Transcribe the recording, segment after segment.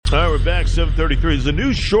All right, we're back, 7:33. There's a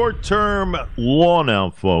new short-term law now,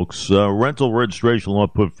 folks. Rental registration law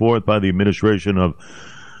put forth by the administration of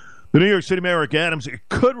the New York City Mayor Eric Adams. It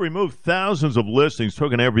could remove thousands of listings,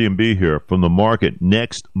 talking Airbnb here, from the market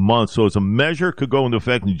next month. So as a measure, could go into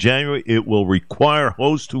effect in January. It will require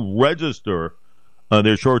hosts to register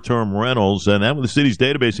their short-term rentals. And that with the city's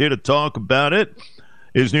database. Here to talk about it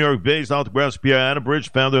is New York-based Altagrass Pierre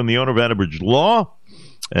Adabridge, founder and the owner of Adabridge Law.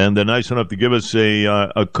 And they're nice enough to give us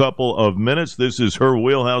a couple of minutes. This is her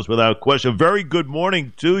wheelhouse without question. Very good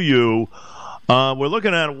morning to you. We're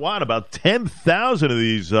looking at, about 10,000 of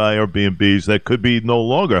these Airbnbs that could be no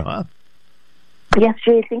longer, huh? Yes,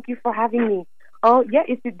 Jay, thank you for having me.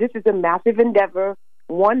 This is a massive endeavor,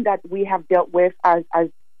 one that we have dealt with as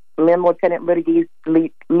landlord-tenant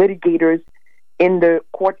litigators in the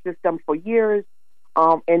court system for years,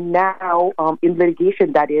 and now in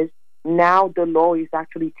litigation, that is. Now the law is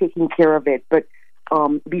actually taking care of it. But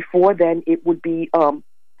before then, it would be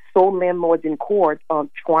sole landlords in court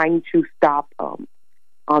trying to stop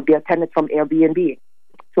their tenants from Airbnb.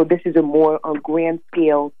 So this is a more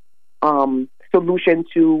grand-scale solution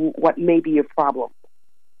to what may be a problem.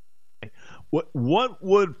 What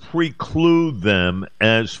would preclude them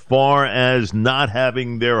as far as not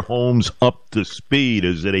having their homes up to speed?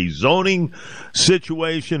 Is it a zoning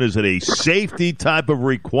situation? Is it a safety type of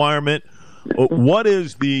requirement? What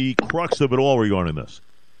is the crux of it all regarding this?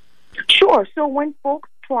 Sure. So when folks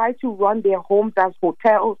try to run their homes as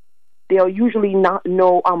hotels, they'll usually not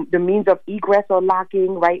know the means of egress or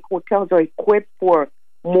locking, right? Hotels are equipped for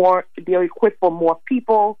more. They're equipped for more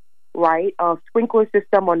people. Right, sprinkler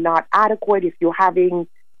system are not adequate if you're having,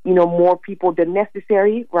 more people than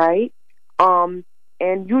necessary. Right, and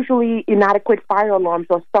usually inadequate fire alarms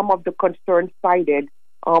are some of the concerns cited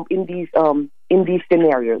in these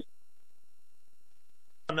scenarios.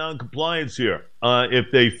 Non-compliance here. If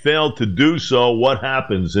they fail to do so, what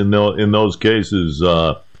happens in those cases,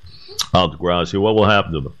 Altagracia? What will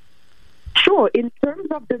happen to them? Sure. In terms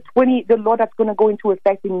of the law that's going to go into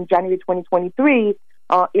effect in January 2023.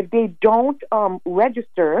 If they don't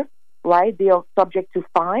register, right, they are subject to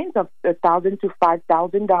fines of $1,000 to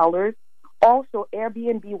 $5,000. Also,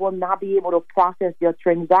 Airbnb will not be able to process their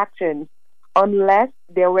transactions unless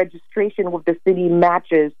their registration with the city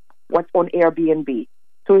matches what's on Airbnb.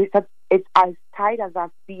 So it's as tight as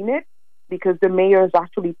I've seen it, because the mayor is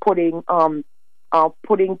actually putting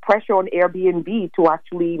pressure on Airbnb to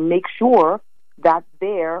actually make sure that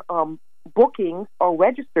their bookings are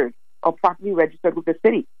registered. Are properly registered with the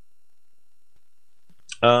city.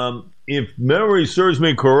 If memory serves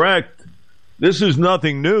me correct, this is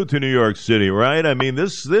nothing new to New York City, right? I mean,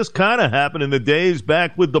 this kind of happened in the days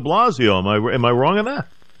back with De Blasio. Am I wrong in that?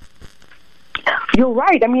 You're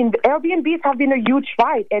right. I mean, the Airbnbs have been a huge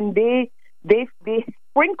fight, and they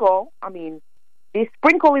sprinkle. I mean, these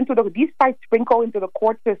fights sprinkle into the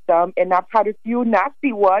court system, and I've had a few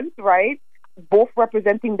nasty ones, right? Both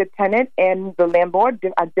representing the tenant and the landlord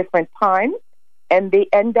at different times, and they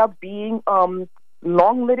end up being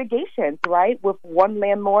long litigations, right, with one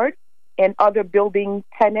landlord and other building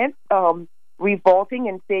tenants revolting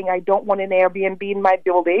and saying, I don't want an Airbnb in my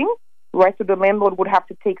building, right? So the landlord would have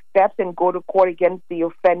to take steps and go to court against the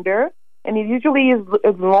offender, and it usually is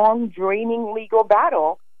a long, draining legal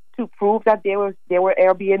battle to prove that they were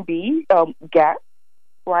Airbnb guests,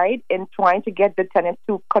 right, and trying to get the tenants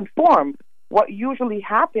to conform. What usually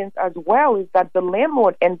happens as well is that the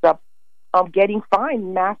landlord ends up getting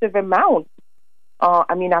fined massive amounts.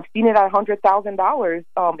 I mean, I've seen it at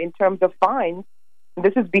 $100,000 in terms of fines.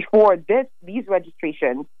 This is before these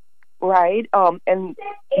registrations, right? And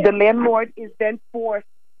the landlord is then forced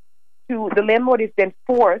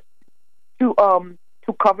to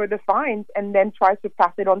cover the fines and then tries to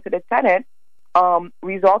pass it on to the tenant,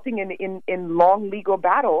 resulting in long legal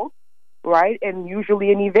battles, right? And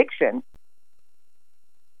usually an eviction.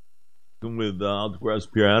 With Altagrass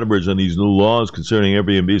Pierre Adabridge on these new laws concerning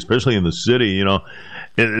Airbnb, especially in the city, and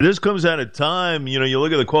this comes at a time, you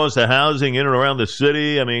look at the cost of housing in and around the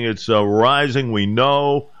city. I mean, it's rising, we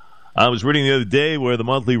know. I was reading the other day where the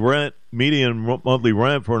median monthly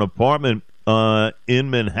rent for an apartment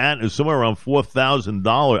in Manhattan is somewhere around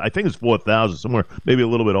 $4,000. I think it's $4,000, somewhere, maybe a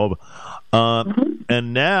little bit over.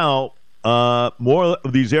 And now, more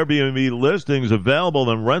of these Airbnb listings available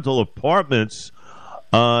than rental apartments.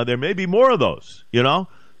 There may be more of those,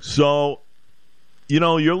 So,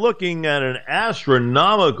 you're looking at an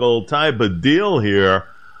astronomical type of deal here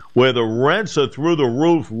where the rents are through the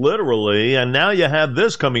roof, literally, and now you have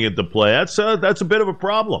this coming into play. That's a bit of a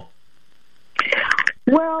problem.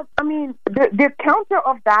 Well, I mean, the counter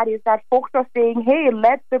of that is that folks are saying, hey,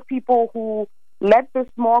 let the people who let the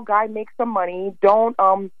small guy make some money. Don't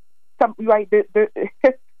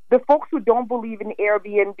the folks who don't believe in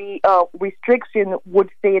Airbnb restriction would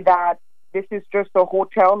say that this is just a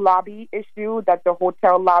hotel lobby issue, that the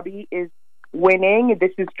hotel lobby is winning.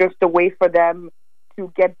 This is just a way for them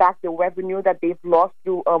to get back the revenue that they've lost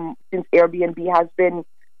through since Airbnb has been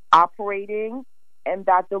operating, and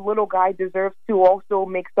that the little guy deserves to also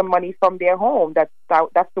make some money from their home. That's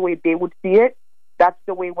the way they would see it. That's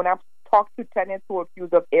the way when I've talked to tenants who are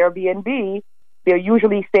accused of Airbnb, they're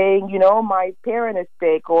usually saying, my parent is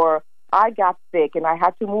sick, or I got sick and I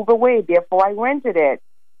had to move away, therefore I rented it,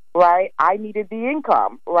 right? I needed the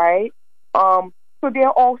income, right? So they're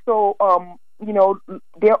also,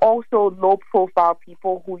 they're also low-profile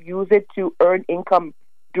people who use it to earn income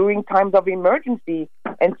during times of emergency.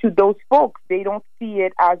 And to those folks, they don't see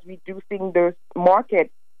it as reducing the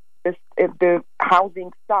market, the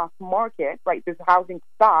housing stock market, right? This housing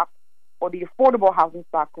stock, or the affordable housing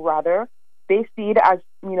stock, rather. They see it as,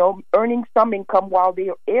 earning some income while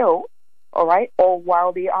they're ill, all right, or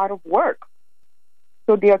while they're out of work.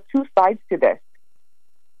 So there are two sides to this.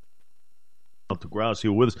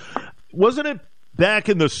 Altagracia with us. Wasn't it back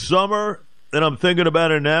in the summer, and I'm thinking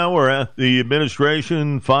about it now, where the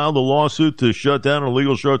administration filed a lawsuit to shut down an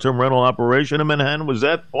illegal short-term rental operation in Manhattan? Was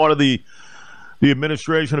that part of the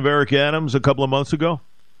administration of Eric Adams a couple of months ago?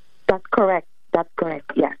 That's correct.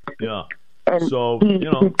 Yes. Yeah. And so he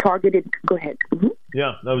targeted. Go ahead. Mm-hmm.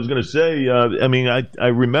 Yeah, I was going to say. I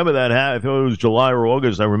remember that. I think it was July or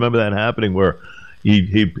August. I remember that happening where he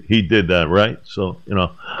did that, right? So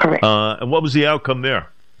correct. And what was the outcome there?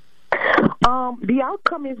 The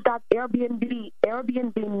outcome is that Airbnb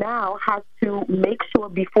now has to make sure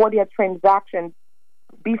before they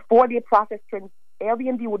process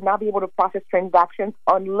Airbnb would not be able to process transactions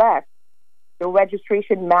unless the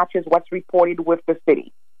registration matches what's reported with the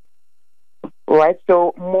city. Right,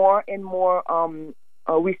 so more and more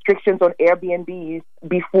restrictions on Airbnbs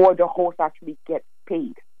before the host actually gets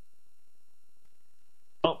paid.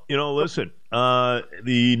 Well, listen,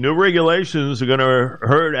 the new regulations are going to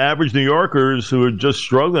hurt average New Yorkers who are just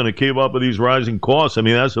struggling to keep up with these rising costs. I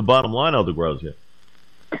mean, that's the bottom line, Altagracia.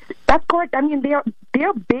 That's correct. I mean,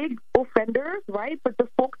 they're big offenders, right? But the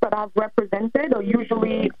folks that I've represented are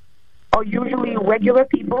usually regular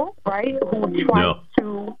people, right, who try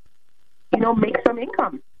to make some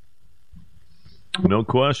income. No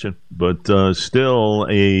question, but still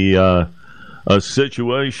a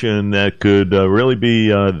situation that could really be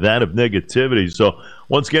that of negativity. So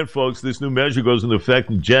once again, folks, this new measure goes into effect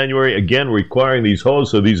in January, again requiring these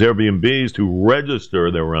hosts of these Airbnbs to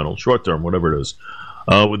register their rental, short-term, whatever it is,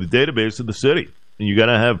 with the database of the city. And you got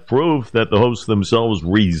to have proof that the hosts themselves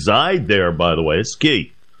reside there, by the way. It's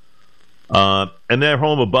key. And their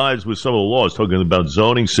home abides with some of the laws, talking about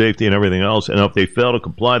zoning, safety, and everything else. And if they fail to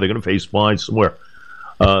comply, they're going to face fines somewhere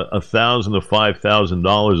 $1,000 to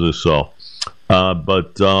 $5,000 or so.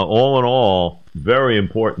 But all in all, very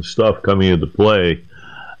important stuff coming into play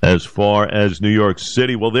as far as New York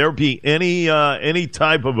City. Will there be any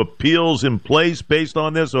type of appeals in place based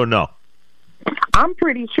on this, or no? I'm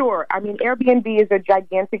pretty sure. I mean, Airbnb is a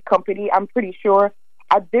gigantic company. I'm pretty sure.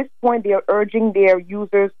 At this point, they're urging their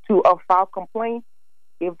users to file complaints.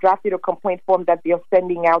 They've drafted a complaint form that they're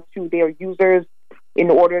sending out to their users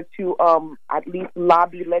in order to at least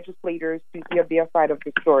lobby legislators to hear their side of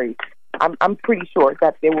the story. I'm pretty sure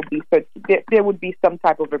that there would be some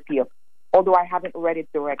type of appeal, although I haven't read it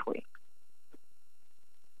directly.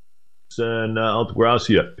 And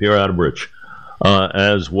Altagracia, Pierre Outerbridge,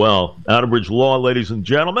 as well. Outerbridge Law, ladies and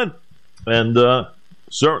gentlemen, and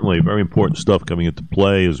certainly very important stuff coming into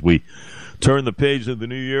play as we turn the page of the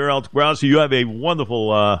new year. Altagracia, you have a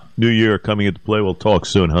wonderful new year coming into play. We'll talk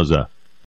soon. How's that?